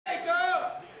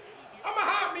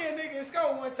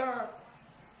show one time.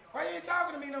 Why you ain't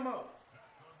talking to me no more?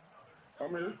 I'm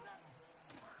here.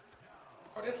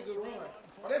 Oh, that's a good run.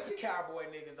 Oh, that's some cowboy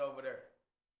niggas over there.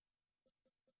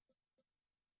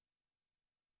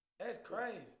 That's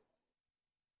crazy.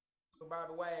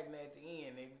 Bobby Wagner at the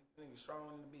end, nigga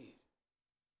strong in the bitch.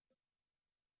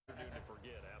 You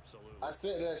forget, absolutely. I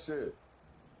said that shit.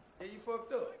 Yeah, you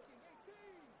fucked up.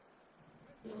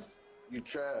 You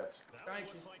trash. Thank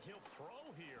you. Like he'll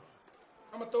throw here.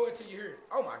 I'm gonna throw it to you here.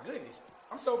 Oh my goodness.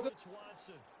 I'm so good.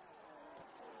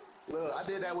 Look, I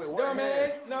did that with one Dumbass.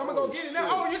 hand. Now I'm gonna go get it now.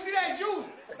 Oh, you see that's you.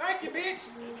 Thank you, bitch.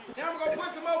 Now I'm gonna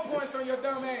put some more points on your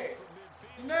dumb ass.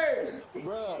 You nervous.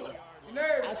 Bro. You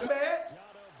nervous, bad?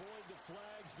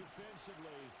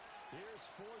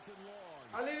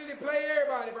 I literally play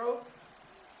everybody, bro.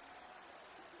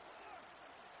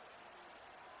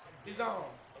 It's on.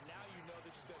 And now you know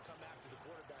that she's going to come after the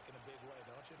quarterback in a big way,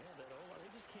 don't you? Yeah,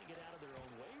 they just can't get out of their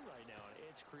own way right now.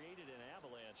 It's created an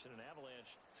avalanche, and an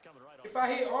avalanche is coming right on. If I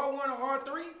hit R1 or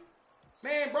R3,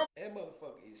 man, bro, that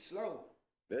motherfucker is slow.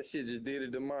 That shit just did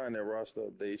it to mine, that roster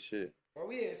update shit.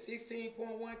 Bro, we had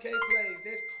 16.1K plays.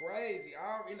 That's crazy.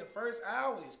 In the first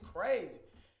hour, it's crazy.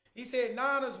 He said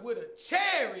Niners with a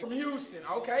cherry from Houston.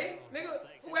 Okay, nigga,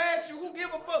 who asked you? Who give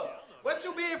a fuck? What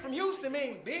you being from Houston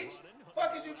mean, bitch?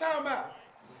 Fuck is you talking about?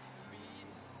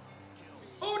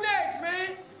 Who next,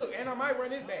 man? Look, and I might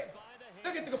run this back.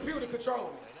 Look at the computer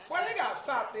controlling me. Boy, they gotta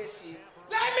stop this shit.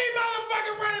 Let me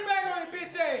motherfucking run it back on your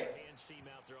bitch ass.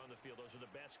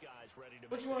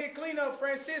 What you want to get clean up?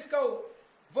 Francisco,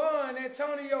 Vaughn,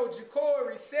 Antonio,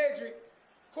 Jacory, Cedric,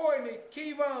 Courtney,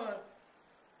 Kevon,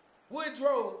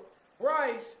 Woodrow,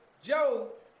 Rice, Joe,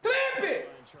 clip it!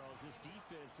 Charles, this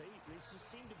defense, they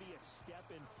just seem to be a step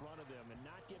in front of them and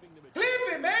not giving them a clip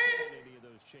it, man! Any of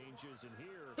those changes in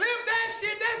here. Clip that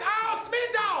shit, that's all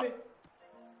Smith dog!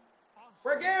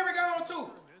 Where Gary gone too?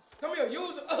 Come here,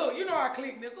 use it. You know I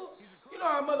click, nigga. You know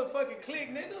I motherfucking click,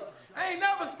 nigga. I ain't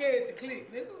never scared to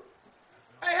click, nigga.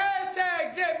 Hey,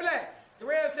 hashtag Jet Black. The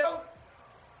real self.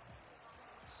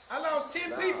 I lost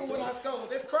 10 people when I scored.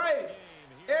 That's crazy.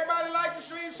 Everybody like the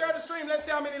stream, share the stream. Let's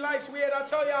see how many likes we had. I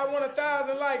told you I want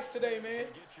 1,000 likes today, man.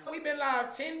 We've been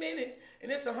live 10 minutes,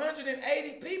 and it's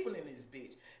 180 people in this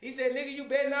bitch. He said, nigga, you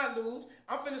better not lose.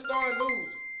 I'm finna start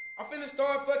losing. I'm finna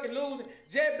start fucking losing.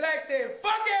 Jet Black said,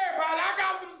 fuck everybody. I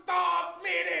got some stars,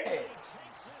 Smitty.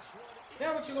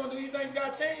 Now what you gonna do? You think you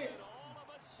got a chance?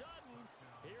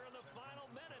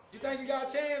 You think you got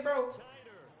a chance, bro?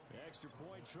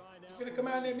 You finna come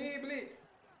out in that mid blitz.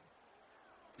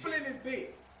 People in this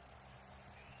bitch.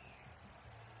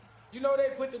 You know they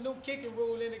put the new kicking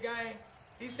rule in the game.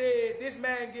 He said this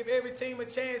man give every team a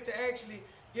chance to actually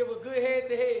give a good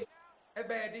head-to-head. That's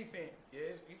bad defense.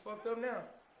 Yes, you fucked up now.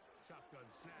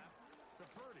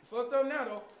 You fucked up now,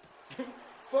 though.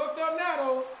 Fucked up now,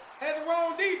 though. Had the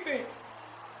wrong defense.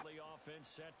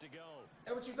 Set to go.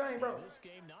 That's what you think, bro? This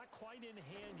game not quite in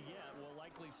hand yet. We'll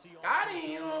likely see all I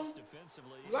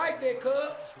didn't like that,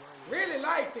 cuz. Really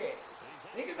like that.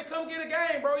 Niggas to come get a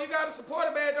game, bro. You got a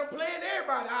supporter badge. I'm playing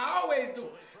everybody. I always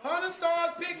do. 100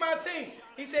 stars, pick my team.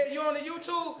 He said, you on the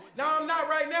YouTube? No, I'm not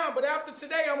right now, but after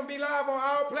today, I'm going to be live on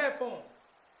our platform.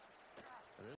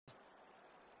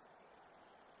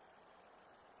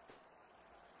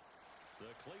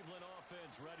 The Cleveland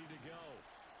offense ready to go.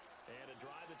 And a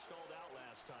drive that stalled out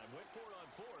last time. Went for it on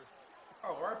fourth.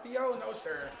 Oh, RPO? No,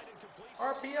 sir.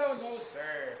 RPO? No,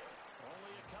 sir.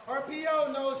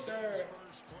 RPO? No, sir.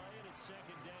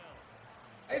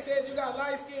 They said you got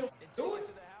light skin. Do it.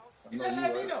 You gotta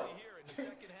let me know.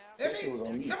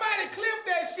 Somebody clip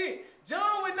that shit.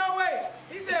 John with no H.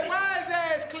 He said, why his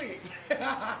ass clip?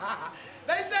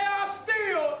 They say I'll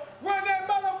still run that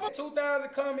motherfucker. 2,000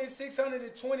 comments,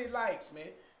 620 likes,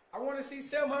 man. I want to see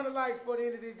 700 likes for the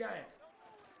end of this game.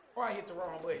 Oh, I hit the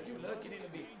wrong button. You lucky in the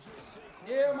bit.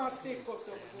 Yeah, my stick fucked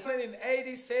up.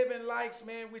 187 likes,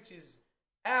 man, which is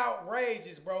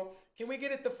outrageous, bro. Can we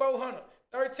get it to 400?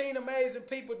 13 amazing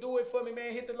people. Do it for me,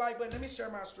 man. Hit the like button. Let me share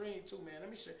my stream, too, man. Let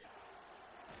me share.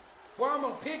 Boy, I'm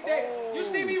going to pick that. Oh. You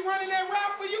see me running that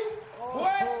route for you?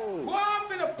 Oh. Boy, I'm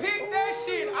finna pick that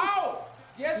shit off.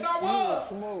 Yes, I was.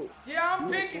 Yeah, I'm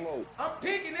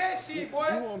picking that shit,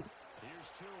 boy.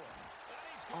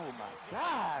 Oh my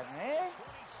God, man.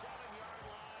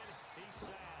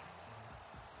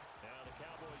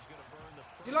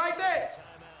 You like that?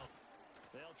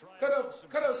 Cut up,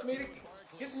 Smitty.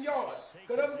 Get some yards.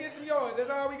 Cut up and get some yards. That's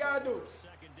all we gotta do.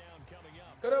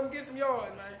 Cut up and get some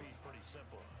yards, man.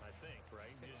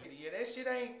 Yeah, that shit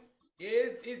ain't. Yeah,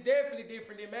 it's definitely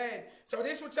different than Madden. So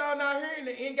this what y'all not hearing,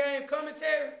 the in-game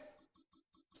commentary?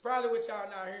 It's probably what y'all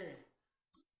not hearing.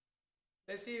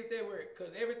 Let's see if they work.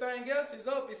 Because everything else is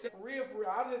up. It's for real, for real.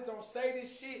 I just don't say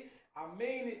this shit. I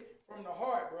mean it from the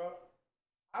heart, bro.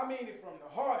 I mean it from the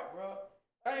heart, bro.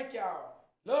 Thank y'all.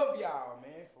 Love y'all,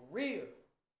 man. For real.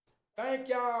 Thank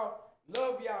y'all.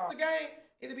 Love y'all. The game,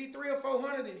 it'll be 300 or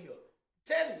 400 in here.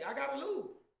 Tell you, I gotta lose.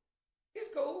 It's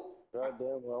cool.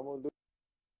 Goddamn, I'm gonna do.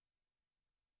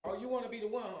 Oh, you want to be the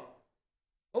one, huh?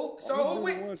 Who? So who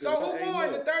won the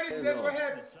 30s? That's what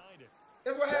happened.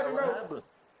 That's what happened, bro.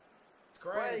 It's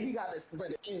crazy. Right, he got this,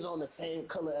 but he's on the same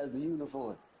color as the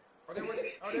uniform. Oh, they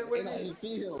what And I didn't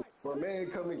see him. But man,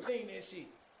 coming clean that shit.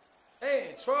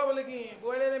 Hey, trouble again,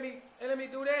 boy. Let me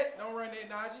do that. Don't run that,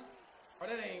 Najee. Oh,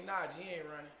 that ain't Najee. He ain't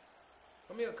running.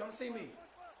 Come here, come see me.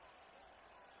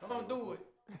 Come on, do it.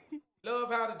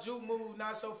 Love how the juke moves,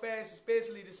 not so fast,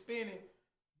 especially the spinning.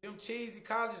 Them cheesy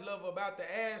college lover about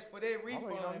to ask for their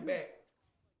refund back.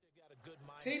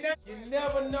 See, now you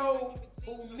never know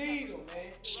who need them,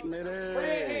 man. Schmitty.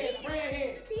 Brand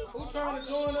hands. Who trying to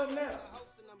join up now?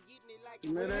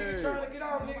 Nigga trying to get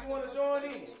off, nigga want to join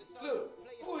in. Look,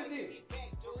 who is this?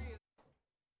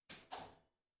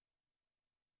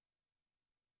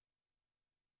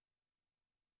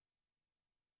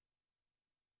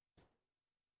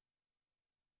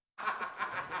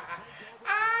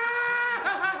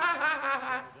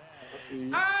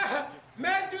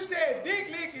 Matthew said dick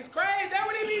lick is crazy. That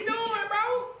what he be doing, bro?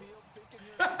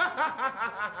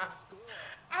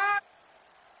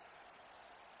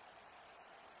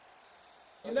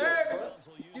 You nervous?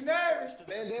 You nervous?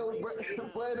 Man, they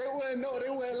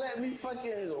wouldn't let me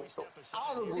fucking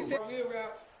audible. He said wheel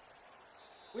routes.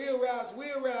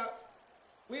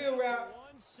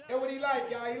 That's what he like,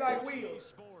 y'all. He like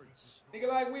wheels. Nigga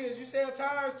like wheels. You sell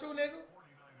tires too, nigga?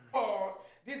 Oh,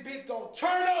 this bitch gonna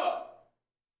turn up.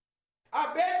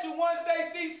 I bet you once they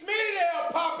see Smitty,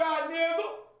 they'll pop out, nigga.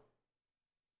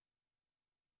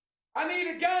 I need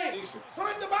a game.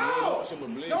 Put the ball.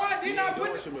 No, I did not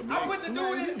put the, I put the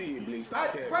dude in.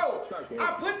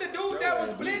 I put the dude that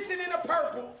was blitzing in the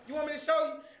purple. You want me to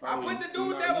show you? I put the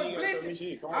dude that was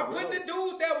blitzing. I put the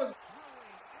dude that was.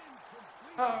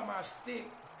 Oh, my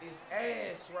stick is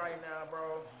ass right now,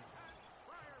 bro.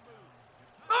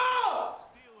 Oh!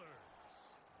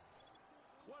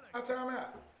 I'll time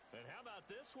out. And how about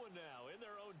this one now? In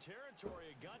their own territory,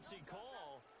 a gutsy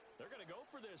call. They're going to go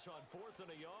for this on 4th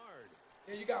and a yard.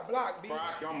 Yeah, you got blocked, bitch.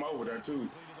 Brock, I'm over there, too.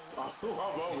 I'm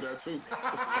over there, too.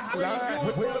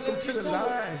 Welcome to the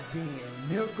Lions Den,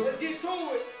 nigga. Let's get to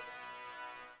it.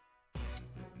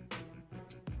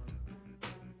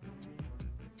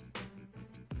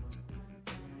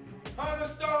 $100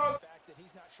 stars.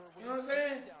 You know what I'm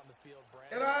saying?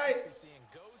 That all right?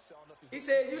 He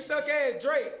said, you suck ass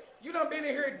Drake. You done been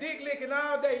in here dick licking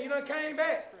all day. You done came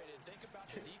back.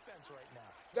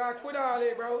 Gotta quit all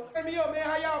that, bro. Hit me up, man.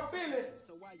 How y'all feeling?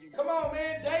 Come on,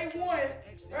 man. Day 1,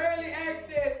 early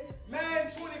access,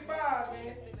 9:25,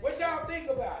 man. What y'all think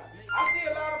about it? I see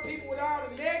a lot of people with all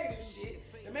the negative shit.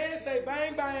 The man say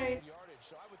bang, bang.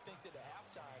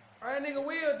 All right, nigga,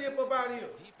 will dip up out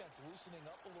here. Defense loosening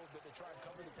up a little bit to try and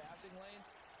cover the passing lanes.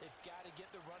 They've got to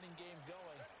get the running game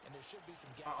going, and there should be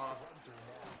some gaps to run through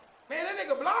now. Man, that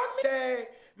nigga blocked me. Dang,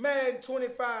 man,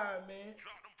 25, man.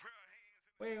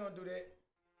 We ain't gonna do that.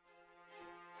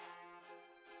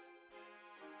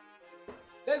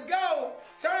 Let's go.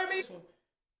 Turn me.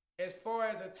 As far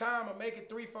as a time, I make it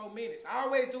 3-4 minutes. I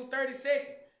always do 30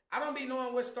 seconds. I don't be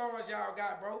knowing what stars y'all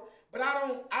got, bro. But I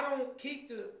don't keep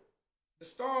the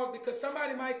stars because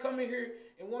somebody might come in here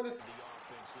and want to. The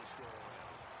offense this go around.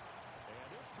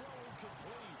 And this throw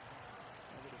incomplete.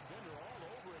 And the defender all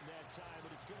over him that time,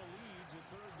 but it's going to lead to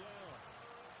 3rd down.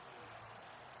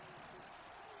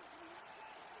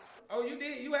 Oh, you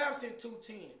did? You have sent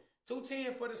 210.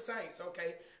 210 for the Saints,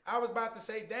 okay. I was about to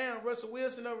say, damn, Russell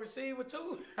Wilson a receiver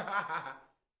too.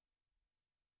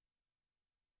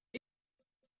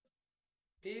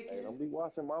 Hey, don't be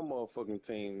watching my motherfucking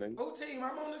team, nigga. Who team?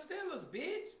 I'm on the Steelers,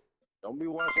 bitch. Don't be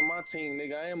watching my team,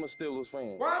 nigga. I am a Steelers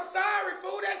fan. Well, I'm sorry,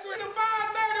 fool. That's in the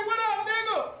 530. What up,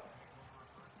 nigga?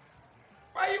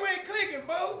 Why you ain't clicking,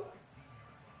 fool?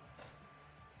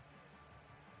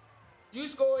 You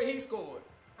scored, he scored.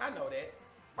 I know that.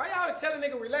 Why y'all tell a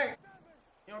nigga relax?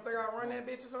 You don't think I'll run that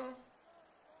bitch or something?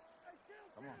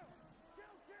 Come on.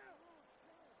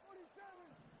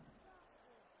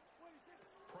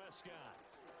 Prescott.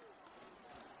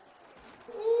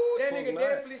 Ooh, that Fuck nigga not.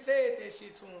 definitely said that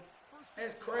shit to him.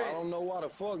 That's crazy. I don't know why the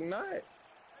fuck not.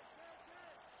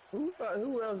 Who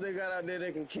else they got out there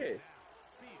that can catch?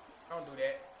 Don't do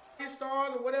that. Get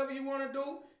stars or whatever you want to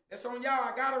do, that's on y'all.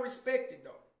 I gotta respect it,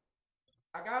 though.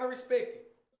 I gotta respect it.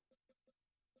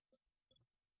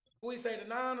 Who he say, the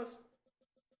Niners?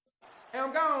 Hey,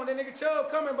 I'm gone. That nigga Chubb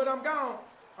coming, but I'm gone.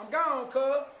 I'm gone,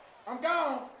 cuz. I'm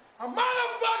gone. I'm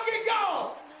motherfucking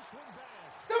gone.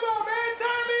 Come on, man.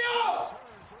 Turn me off.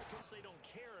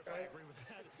 Okay.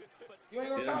 You ain't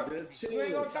gonna talk. You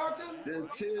ain't gonna talk to me.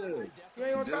 Just chill. You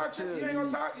ain't gonna talk to me. You ain't gonna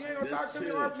talk. You ain't gonna talk to me,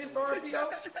 Mr. RPO.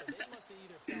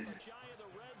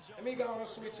 Let me go and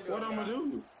switch it up. What I'm gonna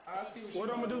do? I see What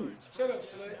I'm gonna do? Shut up,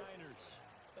 slut.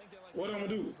 What I'm gonna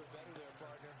do?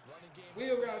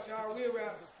 Wheel routes, y'all. Wheel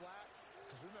routes.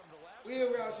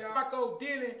 Wheel routes, y'all. Rocco,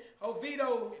 Dylan,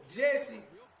 Oviedo, Jesse,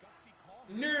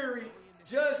 Nuri,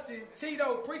 Justin,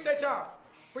 Tito. Appreciate y'all.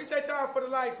 Appreciate y'all for the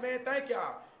likes, man. Thank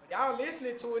y'all. Y'all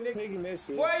listening to it, nigga. Picking that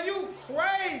shit. Boy, you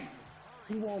crazy.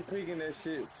 You won't picking that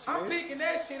shit. I'm picking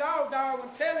that shit off, dog.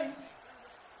 I'm telling you.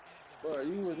 Bro,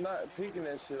 you was not picking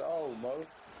that shit off, bro.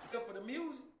 Except for the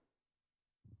music.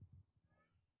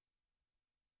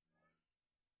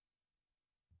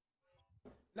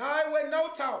 No, it wasn't no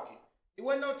talking. It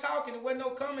wasn't no talking. It wasn't no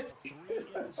commenting.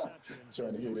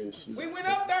 Trying to hear that shit. We went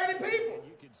up 30 people.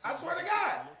 I swear to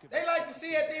God. They like to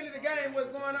see at the end of the game what's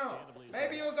going on.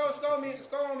 Maybe you'll go score on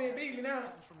me and beat me now.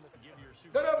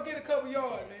 Go up and get a couple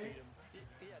yards, man.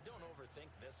 Yeah, don't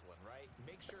overthink this one, right?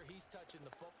 Make sure he's touching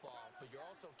the football, but you're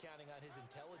also counting on his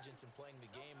intelligence in playing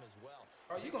the game as well.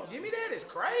 Oh, you gonna give me that? It's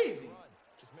crazy.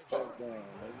 Just make sure. Damn,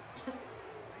 nigga.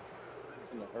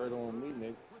 Gonna hurt on me,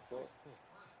 nigga. Fuck.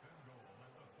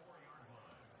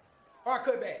 Or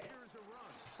cut back.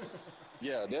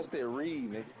 Yeah, that's that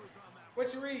read, nigga.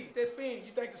 What you read? That spin.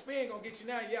 You think the spin gonna get you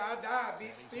now? Yeah, I died,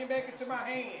 bitch. Spin back into my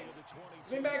hands.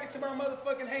 Spin back into my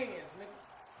motherfucking hands, nigga.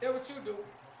 That's what you do.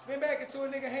 Spin back into a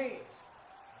nigga hands.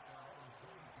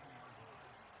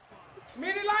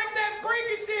 Smitty like that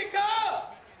freaky shit, cuz.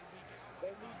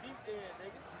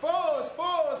 Fours,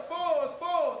 fours, fours,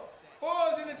 fours.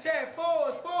 Fours in the chat.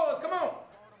 Fours, fours. Come on.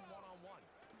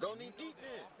 Don't need deep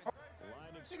in.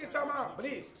 Nigga talking about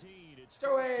blitz. Get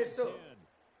your ass up.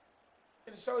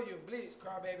 I'm gonna show you a blitz,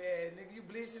 crybaby ass nigga. You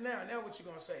blitzing now. Now what you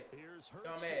gonna say?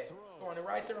 Dumb ass. Going to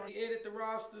right there on edit the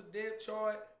roster, depth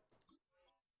chart.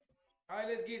 All right,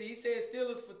 let's get it. He said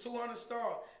Steelers for 200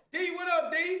 stars. D, what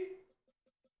up, D?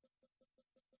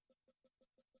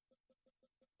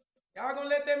 Y'all gonna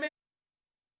let that man?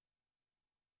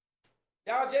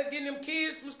 Y'all just getting them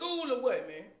kids from school or what,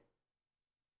 man?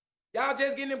 Y'all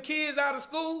just getting them kids out of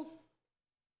school?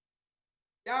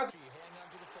 Y'all,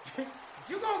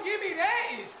 you gonna give me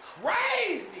that is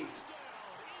crazy.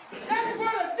 That's for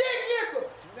the dick liquor.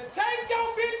 Now take your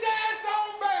bitch ass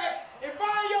on back and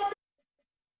find your.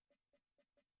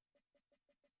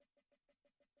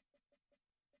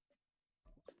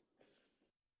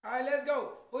 All right, let's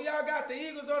go. Who y'all got, the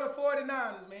Eagles or the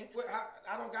 49ers, man?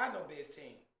 I don't got no best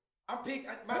team. I'm pick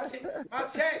my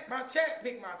chat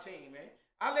pick my team, man.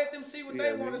 I let them see what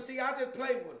they want to see. I just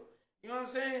play with them. You know what I'm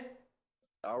saying?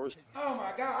 Oh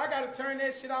my God, I gotta turn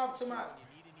that shit off till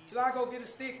I go get a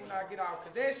stick when I get out,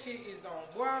 cause that shit is gone.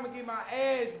 Boy, I'm gonna get my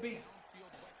ass beat.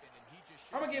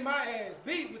 I'm gonna get my ass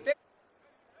beat with that.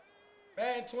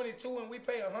 Bad 22 and we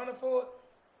pay 100 for it.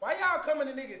 Why y'all coming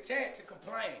to nigga chat to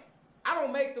complain? I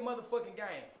don't make the motherfucking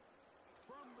game.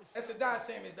 That's a dot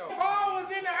sandwich though. Ball was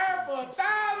in the air for 1,000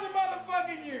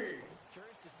 motherfucking years.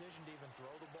 Curious decision to even throw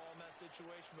the ball in that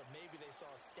situation, but maybe they saw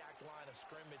a stacked line of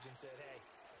scrimmage and said, hey,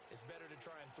 it's better to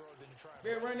try and throw than to try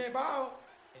and run that ball.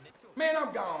 Man,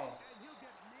 I'm gone.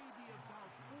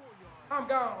 I'm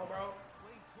gone, bro.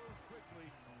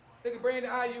 Look at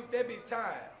Brandon Ayuk, that bitch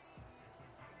tired.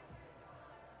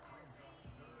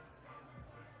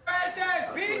 Trash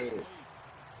ass bitch.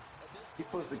 He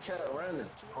puts the cat running.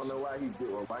 I don't know why he did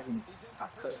or why I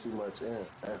cut too much in.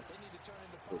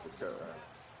 Puts the cat running.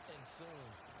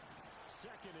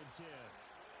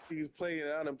 He's playing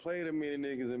out and played a many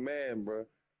niggas in Madden, bro.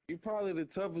 You probably the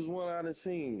toughest one I done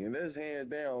seen, and that's hands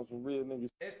down some real niggas.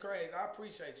 That's crazy. I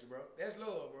appreciate you, bro. That's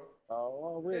love, bro. Oh,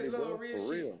 already, that's love, bro. real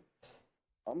For shit. real.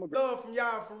 I'm a love from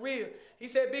y'all for real. He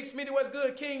said, Big Smitty, what's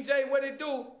good? King J, what it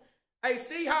do? Hey,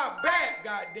 see how back,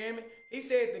 goddammit. He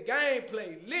said the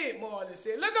gameplay lit. Marlon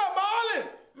said, look up, Marlon.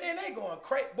 Man, they going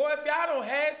crazy. Boy, if y'all don't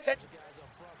hashtag.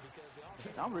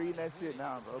 I'm reading that shit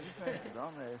now, bro. You saying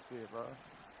dumb ass shit, bro.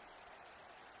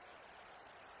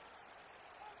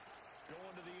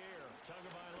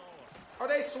 Oh,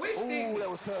 they switched it. Ooh,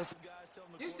 that was tough.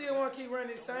 You still want to keep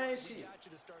running the same shit. Got you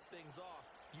to start things off.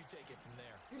 You take it from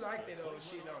there. You like that old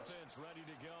shit, don't you? Ready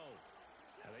to go.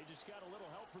 They just got a little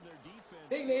help from their defense.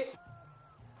 Big Nick.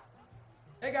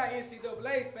 They got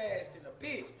NCAA fast in the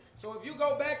bitch. So if you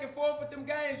go back and forth with them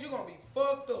games, you're going to be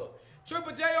fucked up.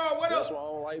 Triple JR, what up? That's why I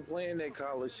don't like playing that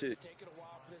college shit. It's taken a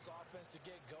while for this offense to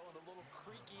get going. A little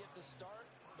creaky at the start,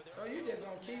 but So you just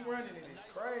gonna keep running it? It's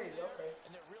crazy. Okay.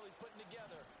 And they're really putting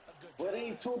together a good Well,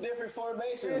 these two different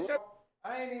formations. Man,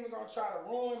 I ain't even gonna try to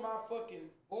ruin my fucking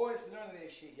voice. None of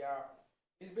that shit, y'all.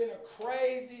 It's been a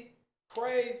crazy,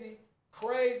 crazy,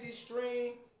 crazy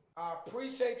stream. I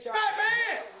appreciate y'all. Hey,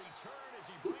 man!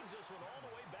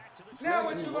 Now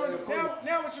what you gonna do?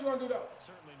 Now what you gonna do though?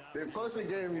 They supposed to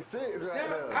give me 6 right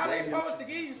now. How they supposed to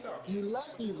give you something? You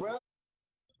lucky, bro.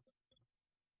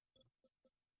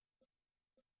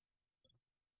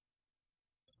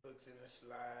 Hooks in the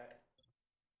slide.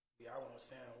 Yeah, I want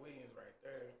Sam Williams right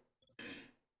there.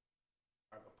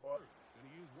 Like a part.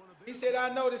 He said,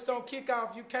 I noticed on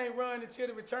kickoff you can't run until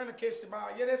the returner catch the ball.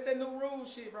 Yeah, that's that new rule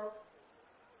shit, bro.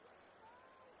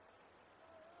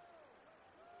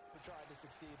 tried to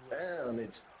succeed with. Damn,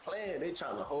 it's playing. They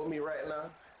trying to hold me right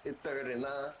now. It's 39.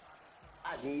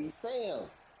 I need Sam.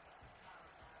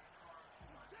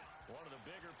 One of the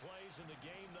bigger plays in the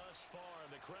game thus far.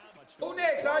 The crowd. Who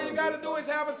next? All you gotta do is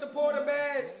have a supporter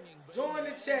badge. Join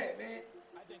the chat, man.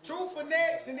 True for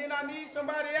next, and then I need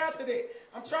somebody after that.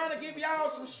 I'm trying to give y'all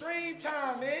some stream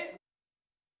time, man.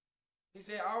 He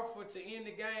said offer to end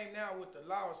the game now with the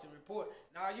loss and report.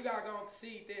 Now you gotta go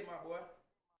concede that, my boy.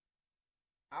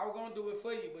 I was gonna do it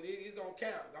for you, but it's gonna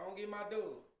count. Don't get my dude.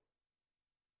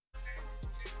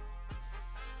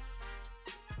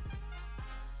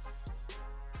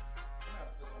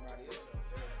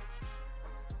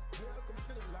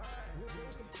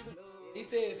 He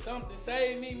said something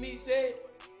saved me. Me said.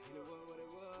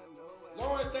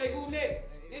 Lauren say who next?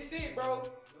 This it, bro.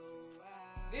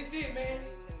 This it, man.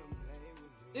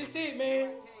 This it,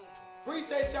 man.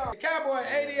 Appreciate y'all. The Cowboy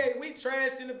 88. We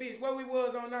trashed in the beach. Where we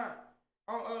was on 9.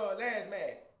 On last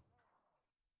match.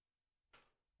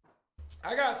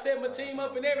 I gotta set my team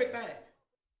up and everything.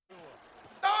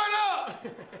 Throw it up!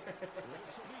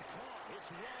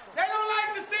 They don't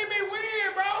like to see me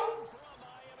win, bro.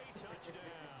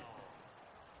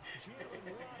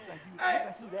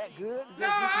 Hey, that good? no,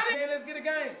 I didn't. Let's get a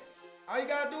game. All you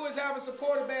gotta do is have a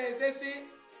supporter badge. That's it.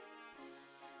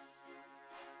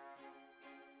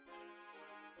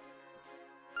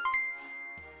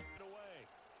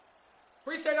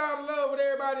 Appreciate all the love with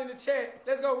everybody in the chat.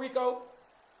 Let's go, Rico.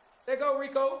 Let's go,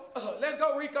 Rico. Let's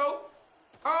go, Rico.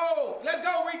 Oh, let's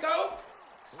go, Rico.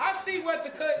 I see what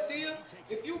the cut seal.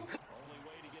 If you only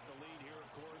way to get the lead here,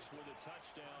 of course, with a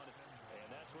touchdown, and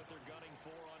that's what they're gunning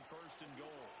for on 1st and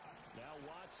goal. Now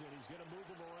Watson, he's going to move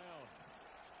him around.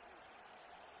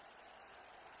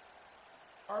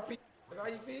 RP, is how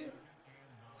you feel?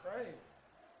 It's crazy.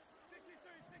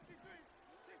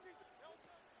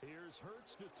 Here's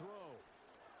Hurts to throw.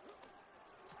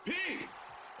 P. And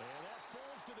that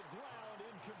falls to the ground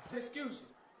incomplete. Excuses.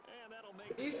 And that'll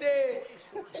make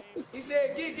He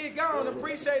said, get gone.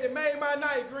 Appreciate it. Made my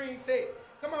night, Green said.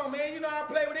 Come on, man. You know I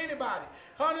play with anybody.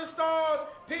 100 stars.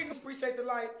 Pigs, appreciate the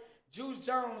light. Juice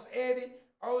Jones, Eddie,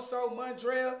 also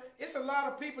Mondrell. It's a lot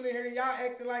of people in here. Y'all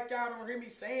acting like y'all don't hear me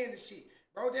saying the shit.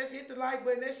 Bro, just hit the like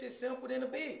button. That shit's simple than a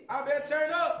big. I better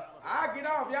turn up. I get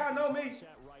off. Y'all know me.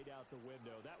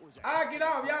 I get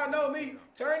off. Y'all know me.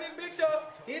 Turn this bitch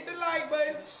up. Hit the like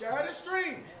button. Share the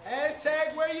stream.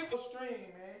 Hashtag where you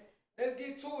stream, man. Let's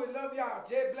get to it. Love y'all.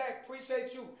 Jet Black,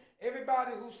 appreciate you.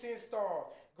 Everybody who sent stars.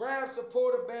 Grab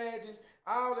supporter badges.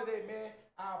 All of that, man.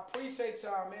 I appreciate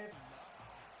y'all, man.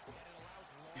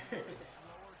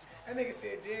 That nigga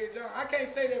said Jerry Jones. I can't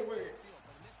say that word.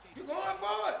 You going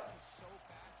for it?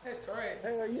 That's crazy.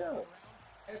 Hell yeah.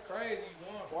 That's crazy. You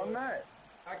going for Why it? not?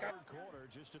 I got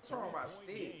what's wrong with my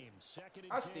stick?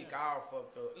 My stick all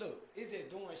fucked up. Look, it's just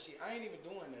doing shit. I ain't even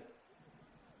doing nothing.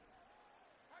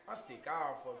 My stick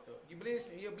all fucked up. You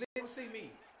blessing? You blessing? Come see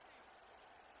me.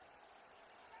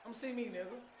 Come see me,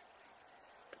 nigga.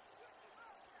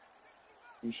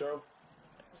 You sure?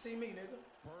 Come see me, nigga.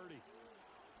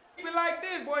 Keep it like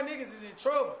this, boy. Niggas is in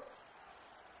trouble.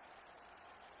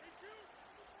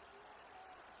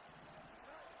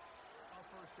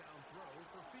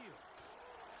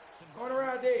 Corner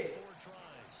around dead.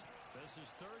 This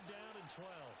is 3rd down and 12.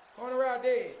 Corner around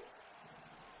dead.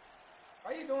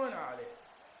 Why you doing all that?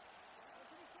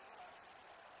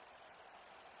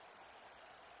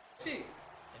 Shit.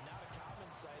 And not a common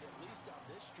sight, at least on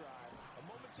this drive. A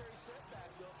momentary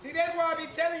setback, though. See, that's why I be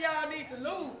telling y'all I need to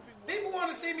lose. People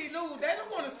want to see me lose. They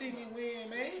don't want to see me win,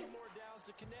 man. 2 more downs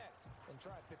to connect and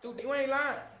try to pick Dude, you ain't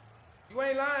lying. You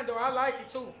ain't lying, though. I like it,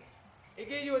 too. It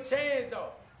give you a chance,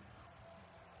 though.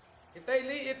 If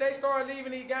they start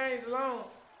leaving these games alone,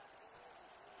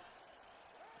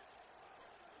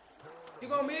 you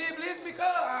gonna mid-blitz me, cuz?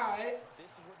 All right.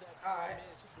 This is what that All right.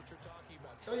 is, just what you're talking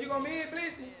about. So you gonna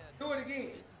mid-blitz me? Do it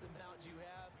again. This is the amount you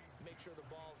have. Make sure the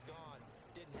ball's gone.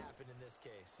 Didn't happen. this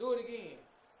case. Do it again.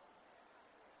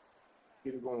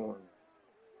 Get it going.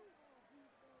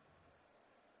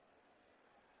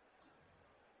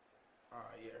 Oh,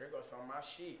 yeah, here goes some of my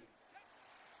shit.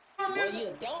 Well, you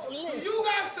don't listen. You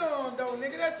got some, though,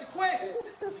 nigga. That's the question.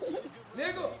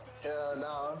 Nigga. Hell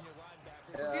no.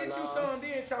 Get you some,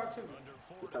 then talk to me.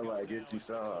 You talking about get you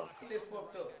some. Get this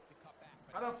fucked up.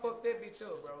 I done fucked that bitch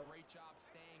up, bro. Great job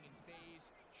staying in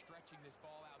phase, stretching this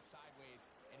ball out sideways,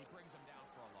 and he brings him down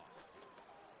for a loss.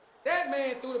 That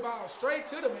man threw the ball straight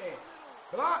to the man.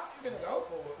 Block, you finna go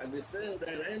for it. I just said that,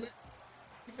 ain't it?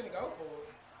 You finna go for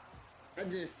it. I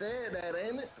just said that,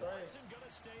 ain't it? Crazy.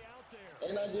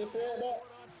 Ain't I just said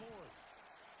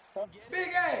that?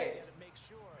 Big ass. To make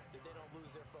sure that they don't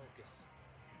lose their focus.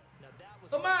 Now that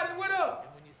was Somebody, what up?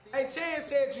 and when you see Hey, Chan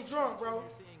said you drunk, bro. you're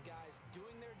seeing guys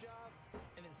doing their job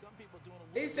and then some people doing a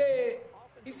He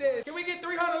little said, can we get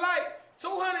 300 likes?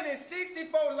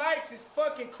 264 likes is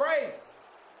fucking crazy.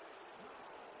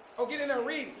 Oh, get in there,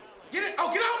 read it. Get it.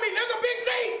 Oh, get on me, nigga, Big Z.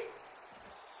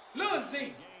 Lil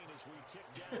Z.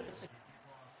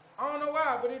 I don't know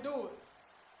why, but he do it.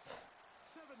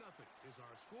 7-0 is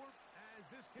our score as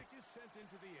this kick is sent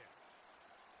into the air.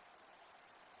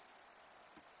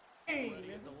 Hey,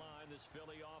 Ready at nigga. the line, this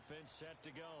Philly offense set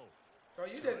to go. So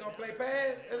you just gonna play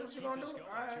pass? That's what you gonna do?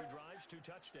 All right. 2 drives, 2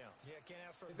 touchdowns. Yeah, can't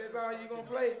ask for a If that's better all start you gonna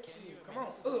than play, that, can you? shit, I come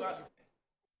mean,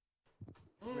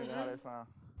 on. this is How that sound?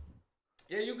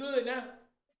 Yeah, you good now.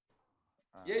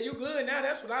 Yeah, you good now.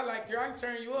 That's what I like here. I can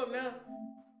turn you up now.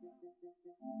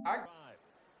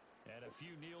 And a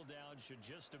few kneel downs should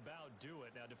just about do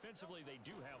it. Now, defensively, they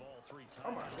do have all 3 times.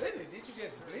 Oh my goodness, did you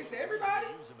just blitz everybody?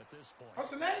 Use them at this point. Oh,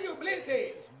 so now you a blitz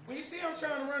head. When you see I'm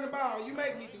trying to run the ball, you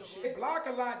make me do shit. They block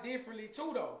a lot differently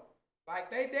too, though. Like,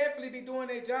 they definitely be doing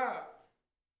their job.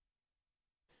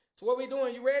 So what we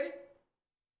doing, you ready?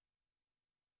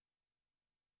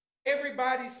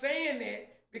 Everybody's saying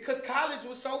that because college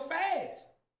was so fast.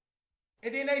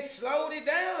 And then they slowed it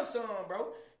down some,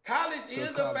 bro. College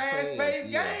is a fast-paced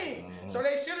game. So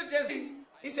they should have just...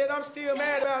 He said, I'm still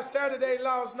mad about Saturday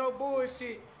loss, no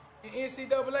bullshit. And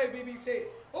NCAA, BB said,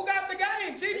 who got the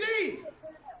game? GG's.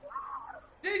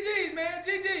 GG's, man,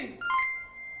 GG's.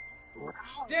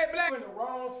 Jet Black in the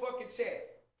wrong fucking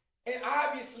chat. And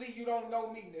obviously you don't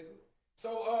know me, nigga.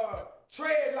 So,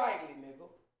 tread lightly, nigga.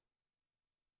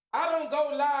 I don't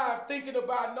go live thinking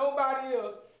about nobody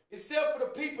else except for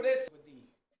the people that's with these.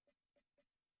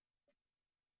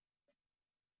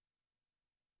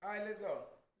 All right, let's go.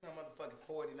 I'm a motherfucking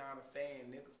 49er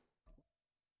fan, nigga.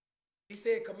 He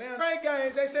said, Command Rank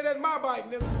Games. They said that's my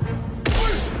bike, nigga.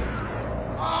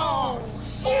 Oh,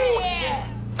 shit!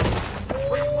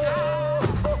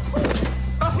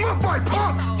 That's my bike,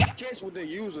 punk! Catch what they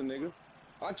using, nigga.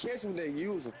 I catch what they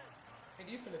using. Nigga,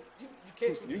 you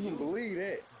catch what they You can using. believe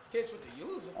that. Catch what they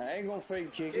using. I ain't gonna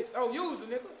fake kick it. Oh, using,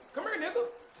 nigga. Come here, nigga.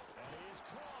 And he's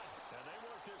caught. And they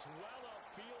work this well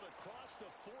upfield across the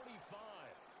 45.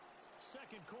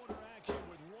 Second quarter action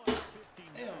with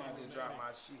 1:59. Damn, I just dropped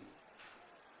my shit.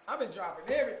 I've been dropping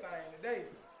everything today.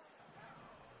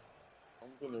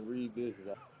 I'm gonna read this.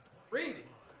 Read it.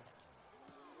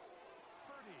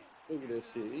 Look at that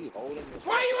shit. He holding it.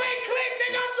 Why you ain't click,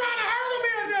 nigga? I'm trying to hurt him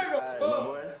here, nigga. All right, my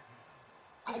boy.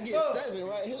 I get 7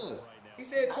 right here. He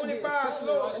said 25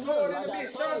 slower than the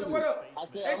bitch. Chandra, what up? I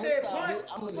said, They said punt.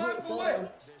 I'm gonna Punt get for what?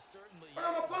 What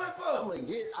I'm a punt I'm for? gonna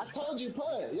get. I told you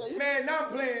punt. Yeah, you Man, I'm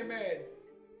playing Madden.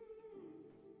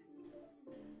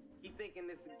 He thinking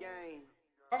it's a game.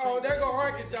 Uh-oh, there go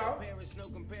Arkansas.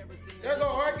 There go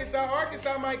Arkansas.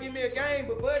 Arkansas might give me a game,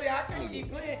 but buddy, I can't keep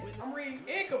playing. I'm reading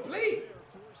incomplete.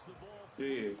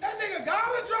 Yeah. That nigga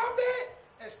Gala dropped that?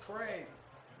 That's crazy.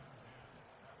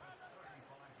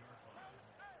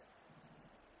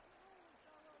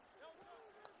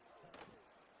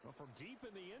 From deep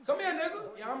in the end Come here,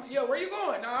 nigga. Yo, where you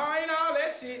going? Nah, I ain't all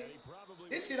that shit.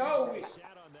 This shit over with.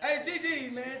 Hey,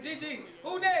 GG, man. GG.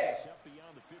 Who next?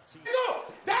 No,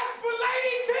 that's for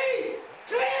Lady T.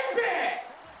 Clip it.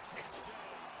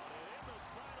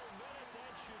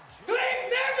 Clip,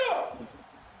 nigga.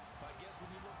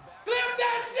 Clip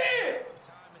that shit.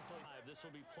 This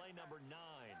will be play number 9,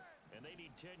 and they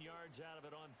need 10 yards out of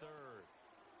it on 3rd.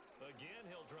 Again,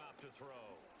 he'll drop to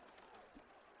throw.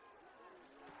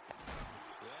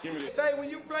 Give me this. Say when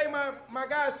you play my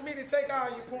guy Smitty, take all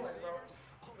your points, bro.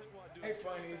 They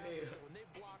funny as hell. When they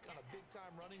block on a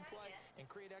big-time running play and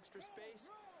create extra space,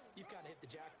 you've kind of hit the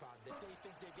jackpot. They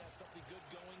think they've got something good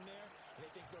going there, and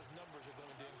they think those numbers are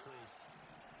going to increase.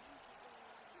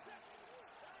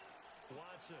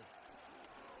 Watson.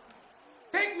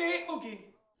 Picnic. Oogie.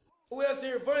 Who else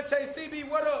here? Vontae CB,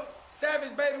 what up?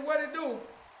 Savage, baby, what it do?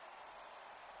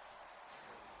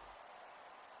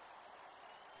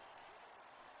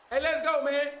 Hey, let's go,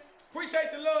 man.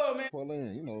 Appreciate the love, man. Pull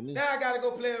in, you know me. Now I gotta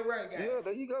go play a ranked game. Yeah,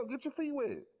 there you go. Get your feet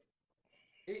wet.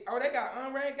 Oh, they got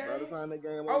unranked games? By the time that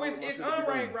game Oh, over, it's my shit be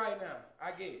unranked done. right now,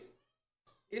 I guess.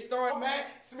 It started, man.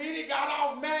 Smitty got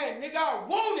off, man. Nigga, I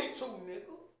wanted to,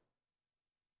 nigga.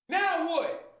 Now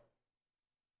what?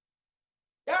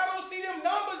 Y'all don't see them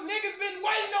numbers? Niggas been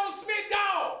waiting on Smith,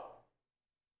 dog.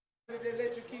 They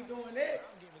let you keep doing that.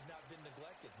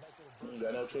 You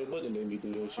got no choice but to let me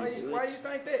do that shit. Why you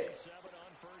think that? 7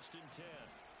 on 1st and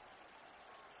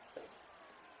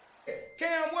 10.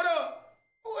 Cam, what up?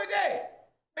 Who is that?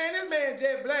 Man, this man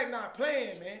Jet Black not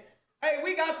playing, man. Hey,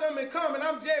 we got something in common.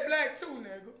 I'm Jet Black too,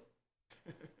 nigga.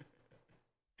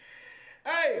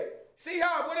 Hey,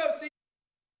 C-Hop, what up, C?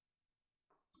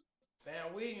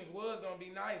 Sam Williams was gonna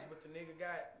be nice, but the nigga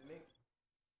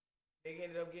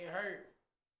ended up getting hurt.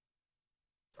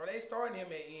 So they starting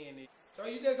him at end. So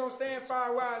you just gonna stand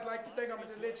 5 wide like you think I'm gonna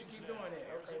just let you keep doing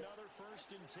that? Okay. Another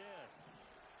 1st and 10.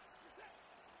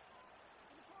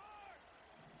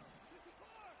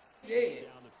 Yeah.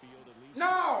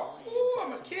 No! Ooh,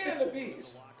 I'm a killer,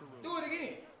 bitch. Do it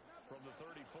again. From the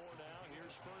 34 now,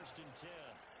 here's 1st and 10.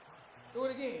 Do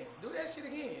it again. Do that shit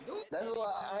again. Do it. That's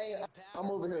why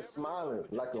I'm over here smiling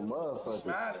like a motherfucker.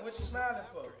 Smiling? What you smiling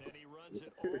for? And he runs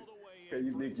it all the way Cause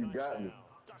you think you got me.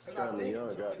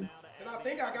 Young got me. Cause I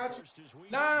think I got you.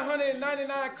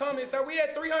 999 comments. So we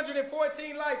had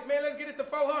 314 likes, man. Let's get it to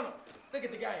 400. Look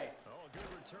at the game. Oh, good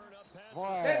return up past.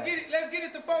 Wow. Let's get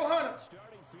it to 400.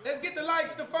 Let's get the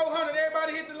likes to 400.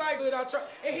 Everybody hit the like button.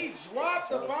 And he dropped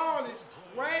the ball. It's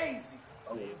crazy.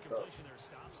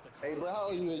 Hey, bro, how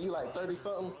old are you? You like 30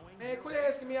 something? Man, quit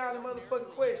asking me all the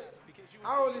motherfucking questions.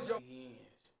 How old is your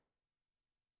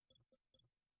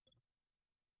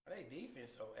They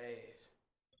defense so ass.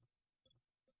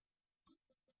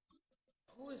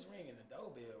 Who is ringing the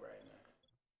doorbell right now?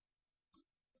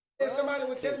 And somebody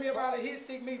was telling me about a hit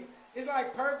stick meter. It's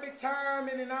like perfect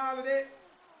timing and all of that.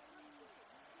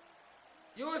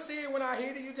 You'll see it when I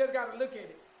hit it. You just got to look at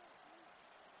it.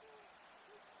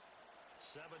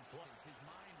 7 points. His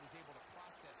mind was able to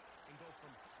process and go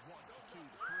from 1 to 2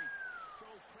 to 3 so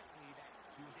quickly that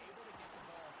he was able to get the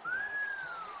ball to the right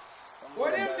target.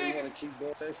 Boy, them niggas,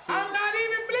 I'm not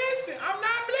even blitzing. I'm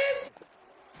not blitzing.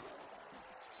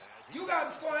 You got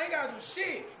to score. I ain't got to do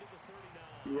shit.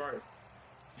 You right.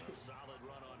 A solid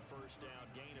run on 1st down.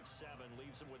 Gain of 7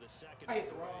 leaves him with a second. I hit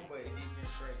the wrong way.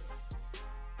 Defense straight.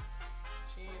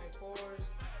 Chin and quarters.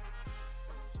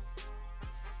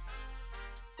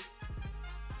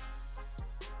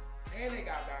 And they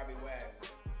got Bobby Wagner.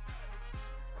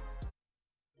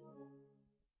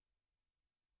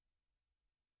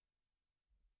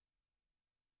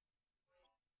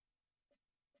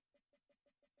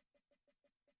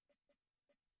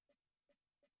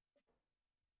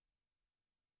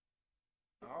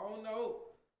 I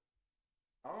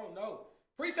don't know.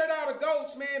 Appreciate all the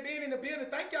goats, man, being in the building.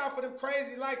 Thank y'all for them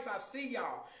crazy likes. I see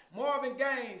y'all. Marvin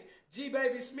Gaines, G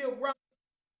Baby Smith, Rock.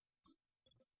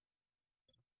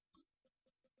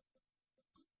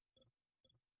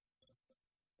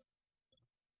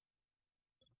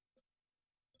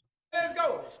 Let's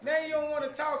go. Now you don't want to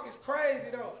talk. It's crazy,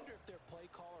 though. I wonder if their play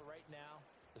caller right now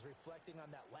is reflecting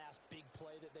on that last big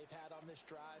play that they've had on this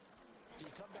drive. Do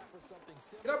you come back with something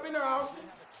similar? Get up in there, Austin.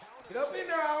 Get up in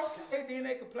there, Austin. Then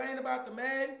they complain about the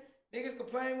man. Niggas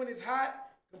complain when it's hot,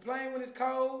 complain when it's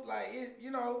cold. Like,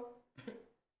 you know.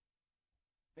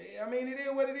 I mean, it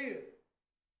is what it is.